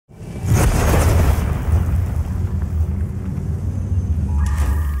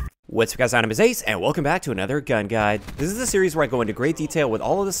What's up guys, my name is Ace, and welcome back to another gun guide. This is a series where I go into great detail with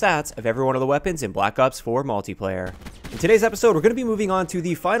all of the stats of every one of the weapons in Black Ops 4 multiplayer. In today's episode, we're going to be moving on to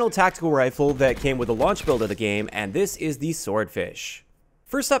the final tactical rifle that came with the launch build of the game, and this is the Swordfish.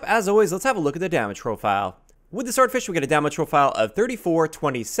 First up, as always, let's have a look at the damage profile. With the Swordfish, we get a damage profile of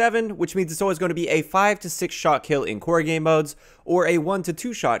 34-27, which means it's always going to be a 5 to 6 shot kill in core game modes, or a 1 to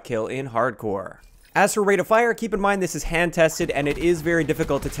 2 shot kill in hardcore. As for rate of fire, keep in mind this is hand tested and it is very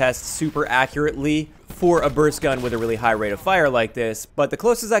difficult to test super accurately for a burst gun with a really high rate of fire like this, but the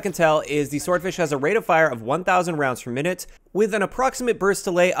closest I can tell is the Swordfish has a rate of fire of 1,000 rounds per minute with an approximate burst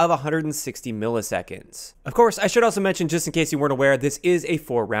delay of 160 milliseconds. Of course, I should also mention, just in case you weren't aware, this is a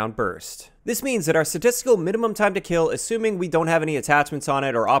 4-round burst. This means that our statistical minimum time to kill, assuming we don't have any attachments on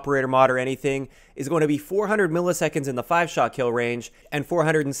it or operator mod or anything, is going to be 400 milliseconds in the 5-shot kill range and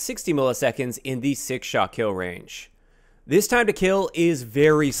 460 milliseconds in the 6-shot kill range. This time to kill is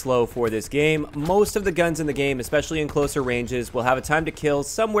very slow for this game. Most of the guns in the game, especially in closer ranges, will have a time to kill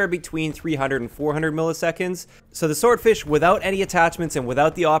somewhere between 300 and 400 milliseconds. So the Swordfish, without any attachments and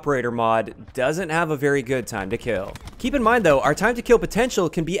without the operator mod, doesn't have a very good time to kill. Keep in mind though, our time to kill potential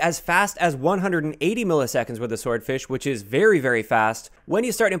can be as fast as 180 milliseconds with the Swordfish, which is very, very fast when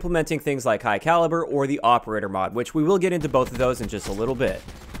you start implementing things like high caliber or the operator mod, which we will get into both of those in just a little bit.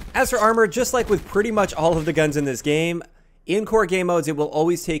 As for armor, just like with pretty much all of the guns in this game, in core game modes, it will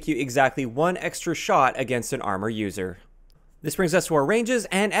always take you exactly 1 extra shot against an armor user. This brings us to our ranges,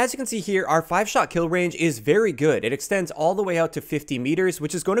 and as you can see here, our 5-shot kill range is very good. It extends all the way out to 50 meters,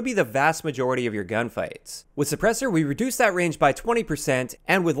 which is going to be the vast majority of your gunfights. With Suppressor, we reduce that range by 20%,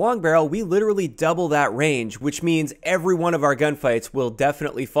 and with Long Barrel, we literally double that range, which means every one of our gunfights will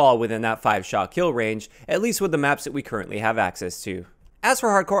definitely fall within that 5-shot kill range, at least with the maps that we currently have access to. As for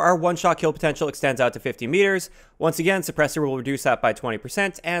hardcore, our 1-shot kill potential extends out to 50 meters. Once again, Suppressor will reduce that by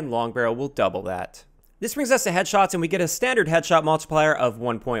 20%, and Long Barrel will double that. This brings us to headshots, and we get a standard headshot multiplier of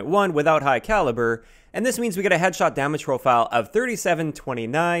 1.1 without high caliber, and this means we get a headshot damage profile of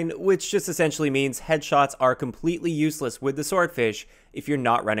 37-29, which just essentially means headshots are completely useless with the Swordfish if you're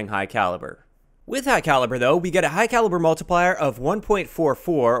not running high caliber. With high caliber though, we get a high caliber multiplier of 1.44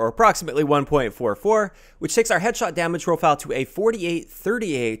 or approximately 1.44, which takes our headshot damage profile to a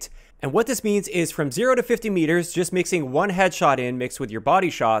 48-38, and what this means is from 0 to 50 meters, just mixing one headshot in mixed with your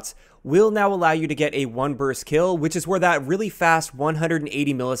body shots will now allow you to get a 1 burst kill, which is where that really fast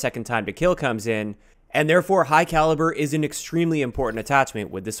 180 millisecond time to kill comes in, and therefore high caliber is an extremely important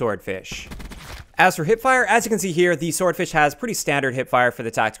attachment with the Swordfish. As for hipfire, as you can see here, the Swordfish has pretty standard hipfire for the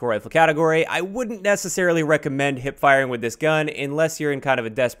tactical rifle category. I wouldn't necessarily recommend hipfiring with this gun unless you're in kind of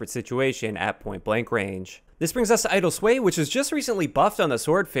a desperate situation at point blank range. This brings us to idle sway, which was just recently buffed on the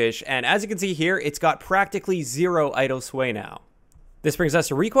Swordfish, and as you can see here, it's got practically 0 idle sway now. This brings us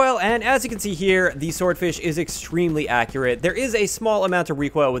to recoil, and as you can see here, the Swordfish is extremely accurate. There is a small amount of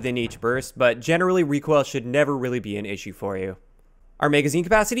recoil within each burst, but generally recoil should never really be an issue for you. Our magazine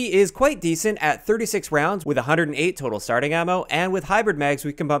capacity is quite decent at 36 rounds with 108 total starting ammo, and with hybrid mags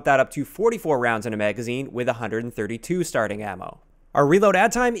we can bump that up to 44 rounds in a magazine with 132 starting ammo. Our reload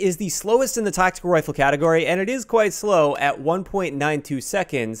add time is the slowest in the tactical rifle category, and it is quite slow at 1.92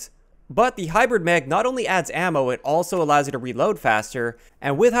 seconds, but the hybrid mag not only adds ammo, it also allows you to reload faster,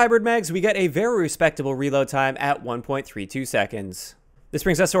 and with hybrid mags we get a very respectable reload time at 1.32 seconds. This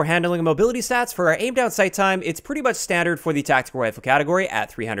brings us to our handling and mobility stats. For our aim down sight time, it's pretty much standard for the tactical rifle category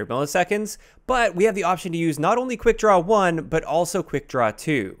at 300 milliseconds, but we have the option to use not only quick draw 1, but also quick draw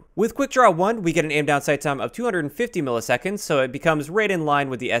 2. With quick draw 1, we get an aim down sight time of 250 milliseconds, so it becomes right in line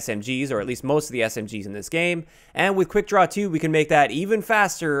with the SMGs, or at least most of the SMGs in this game, and with quick draw 2, we can make that even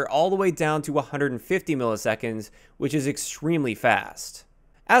faster, all the way down to 150 milliseconds, which is extremely fast.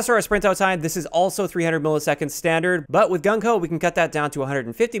 As for our sprint out time, this is also 300 milliseconds standard, but with gung ho, we can cut that down to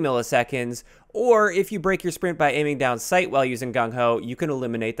 150 milliseconds, or if you break your sprint by aiming down sight while using gung ho, you can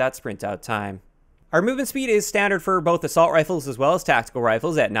eliminate that sprint out time. Our movement speed is standard for both assault rifles as well as tactical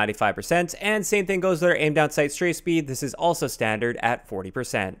rifles at 95%, and same thing goes with our aim down sight strafe speed. This is also standard at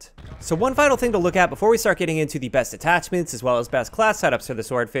 40%. So one final thing to look at before we start getting into the best attachments as well as best class setups for the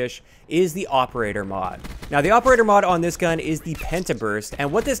Swordfish is the operator mod. Now the operator mod on this gun is the Pentaburst,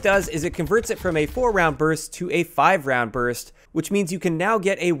 and what this does is it converts it from a 4-round burst to a 5-round burst, which means you can now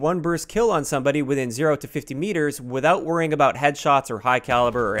get a 1 burst kill on somebody within 0 to 50 meters without worrying about headshots or high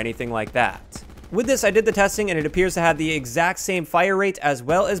caliber or anything like that. With this, I did the testing, and it appears to have the exact same fire rate as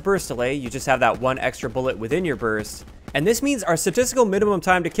well as burst delay. You just have that 1 extra bullet within your burst. And this means our statistical minimum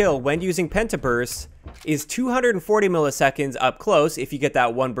time to kill when using Pentaburst is 240 milliseconds up close if you get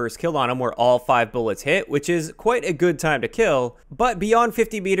that one burst kill on them where all 5 bullets hit, which is quite a good time to kill. But beyond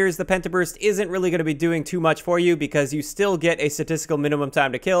 50 meters, the pentaburst isn't really going to be doing too much for you because you still get a statistical minimum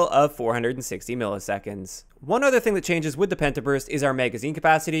time to kill of 460 milliseconds. One other thing that changes with the pentaburst is our magazine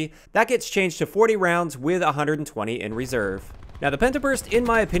capacity. That gets changed to 40 rounds with 120 in reserve. Now, the pentaburst, in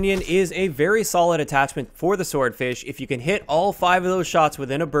my opinion, is a very solid attachment for the Swordfish. If you can hit all 5 of those shots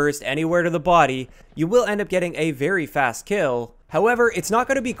within a burst anywhere to the body, you will end up getting a very fast kill. However, it's not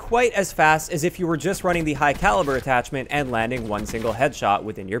going to be quite as fast as if you were just running the high caliber attachment and landing one single headshot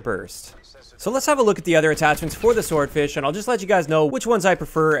within your burst. So let's have a look at the other attachments for the Swordfish, and I'll just let you guys know which ones I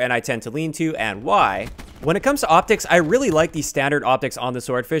prefer and I tend to lean to and why. When it comes to optics, I really like the standard optics on the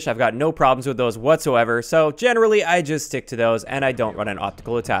Swordfish. I've got no problems with those whatsoever, so generally I just stick to those and I don't run an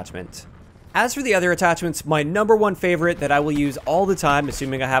optical attachment. As for the other attachments, my number one favorite that I will use all the time,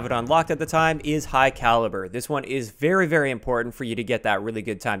 assuming I have it unlocked at the time, is high caliber. This one is very, very important for you to get that really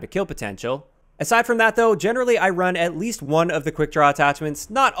good time to kill potential. Aside from that though, generally I run at least one of the quick draw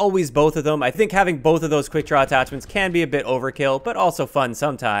attachments, not always both of them. I think having both of those quick draw attachments can be a bit overkill, but also fun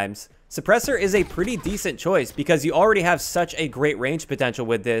sometimes. Suppressor is a pretty decent choice because you already have such a great range potential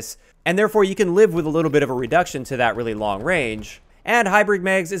with this, and therefore you can live with a little bit of a reduction to that really long range. And hybrid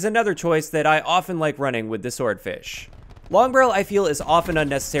mags is another choice that I often like running with the Swordfish. Long barrel I feel is often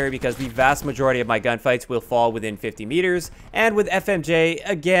unnecessary because the vast majority of my gunfights will fall within 50 meters, and with FMJ,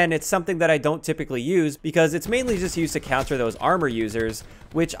 again, it's something that I don't typically use because it's mainly just used to counter those armor users,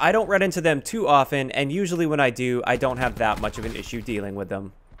 which I don't run into them too often, and usually when I do, I don't have that much of an issue dealing with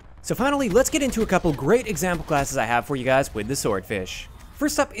them. So finally, let's get into a couple great example classes I have for you guys with the Swordfish.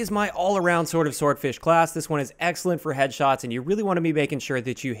 First up is my all-around sort of Swordfish class. This one is excellent for headshots, and you really want to be making sure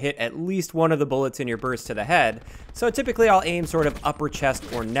that you hit at least one of the bullets in your burst to the head. So typically I'll aim sort of upper chest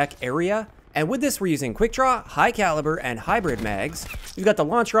or neck area. And with this, we're using quick draw, high caliber, and hybrid mags. We've got the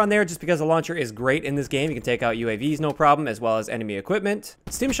launcher on there just because the launcher is great in this game. You can take out UAVs no problem, as well as enemy equipment.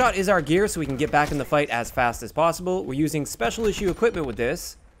 Stim shot is our gear so we can get back in the fight as fast as possible. We're using special issue equipment with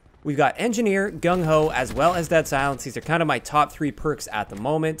this. We've got Engineer, Gung Ho, as well as Dead Silence. These are kind of my top 3 perks at the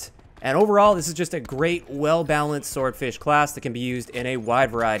moment. And overall, this is just a great, well-balanced Swordfish class that can be used in a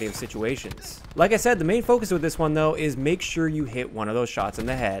wide variety of situations. Like I said, the main focus with this one, though, is make sure you hit one of those shots in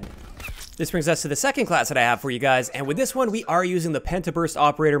the head. This brings us to the second class that I have for you guys, and with this one, we are using the Pentaburst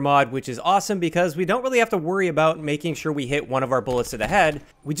Operator mod, which is awesome because we don't really have to worry about making sure we hit one of our bullets to the head.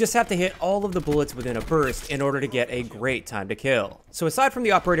 We just have to hit all of the bullets within a burst in order to get a great time to kill. So aside from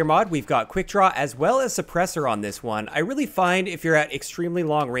the Operator mod, we've got Quick Draw as well as Suppressor on this one. I really find if you're at extremely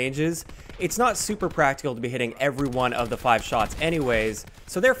long ranges, it's not super practical to be hitting every one of the 5 shots anyways,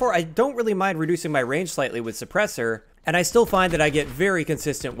 so therefore I don't really mind reducing my range slightly with Suppressor, and I still find that I get very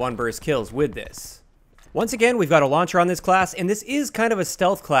consistent one burst kills with this. Once again, we've got a launcher on this class, and this is kind of a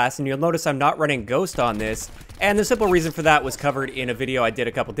stealth class, and you'll notice I'm not running Ghost on this, and the simple reason for that was covered in a video I did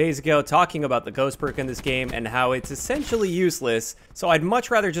a couple days ago talking about the Ghost perk in this game and how it's essentially useless, so I'd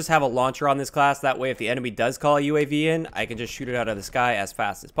much rather just have a launcher on this class. That way if the enemy does call a UAV in, I can just shoot it out of the sky as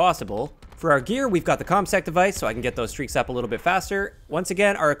fast as possible. For our gear, we've got the ComSec device, so I can get those streaks up a little bit faster. Once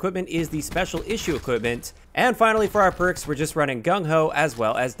again, our equipment is the special issue equipment. And finally, for our perks, we're just running Gung Ho as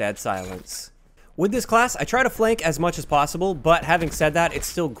well as Dead Silence. With this class, I try to flank as much as possible, but having said that, it's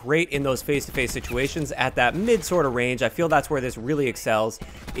still great in those face-to-face situations at that mid sort of range. I feel that's where this really excels,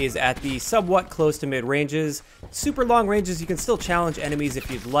 is at the somewhat close to mid ranges. Super long ranges, you can still challenge enemies if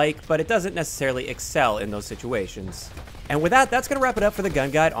you'd like, but it doesn't necessarily excel in those situations. And with that, that's going to wrap it up for the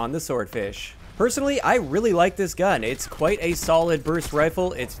gun guide on the Swordfish. Personally, I really like this gun. It's quite a solid burst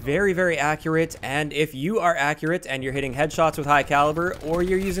rifle. It's very, very accurate, and if you are accurate and you're hitting headshots with high caliber, or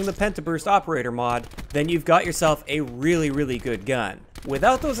you're using the Pentaburst Operator mod, then you've got yourself a really, really good gun.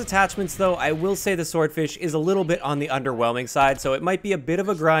 Without those attachments though, I will say the Swordfish is a little bit on the underwhelming side, so it might be a bit of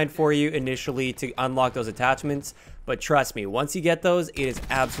a grind for you initially to unlock those attachments, but trust me, once you get those, it is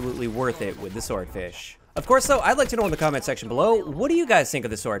absolutely worth it with the Swordfish. Of course, though, I'd like to know in the comment section below, what do you guys think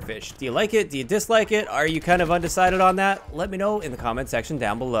of the Swordfish? Do you like it? Do you dislike it? Are you kind of undecided on that? Let me know in the comment section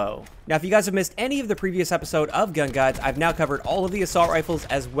down below. Now, if you guys have missed any of the previous episode of Gun Guides, I've now covered all of the assault rifles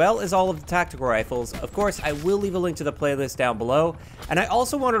as well as all of the tactical rifles. Of course, I will leave a link to the playlist down below. And I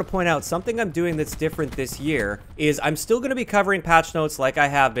also wanted to point out something I'm doing that's different this year is I'm still going to be covering patch notes like I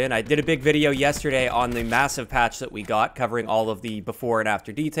have been. I did a big video yesterday on the massive patch that we got, covering all of the before and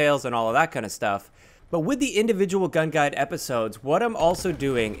after details and all of that kind of stuff. But with the individual gun guide episodes, what I'm also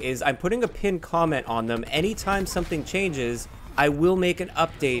doing is I'm putting a pinned comment on them anytime something changes I will make an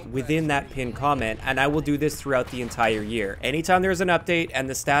update within that pinned comment, and I will do this throughout the entire year. Anytime there's an update and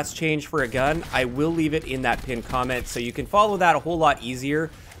the stats change for a gun, I will leave it in that pinned comment so you can follow that a whole lot easier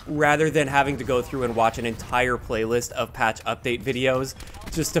rather than having to go through and watch an entire playlist of patch update videos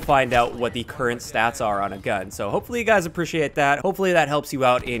just to find out what the current stats are on a gun. So hopefully you guys appreciate that. Hopefully that helps you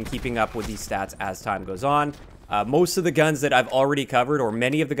out in keeping up with these stats as time goes on. Most of the guns that I've already covered, or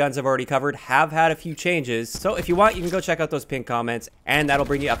many of the guns I've already covered, have had a few changes. So if you want, you can go check out those pinned comments, and that'll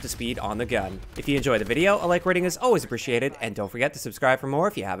bring you up to speed on the gun. If you enjoy the video, a like rating is always appreciated, and don't forget to subscribe for more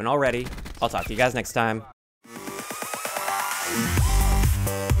if you haven't already. I'll talk to you guys next time.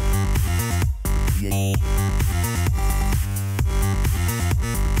 Yeah.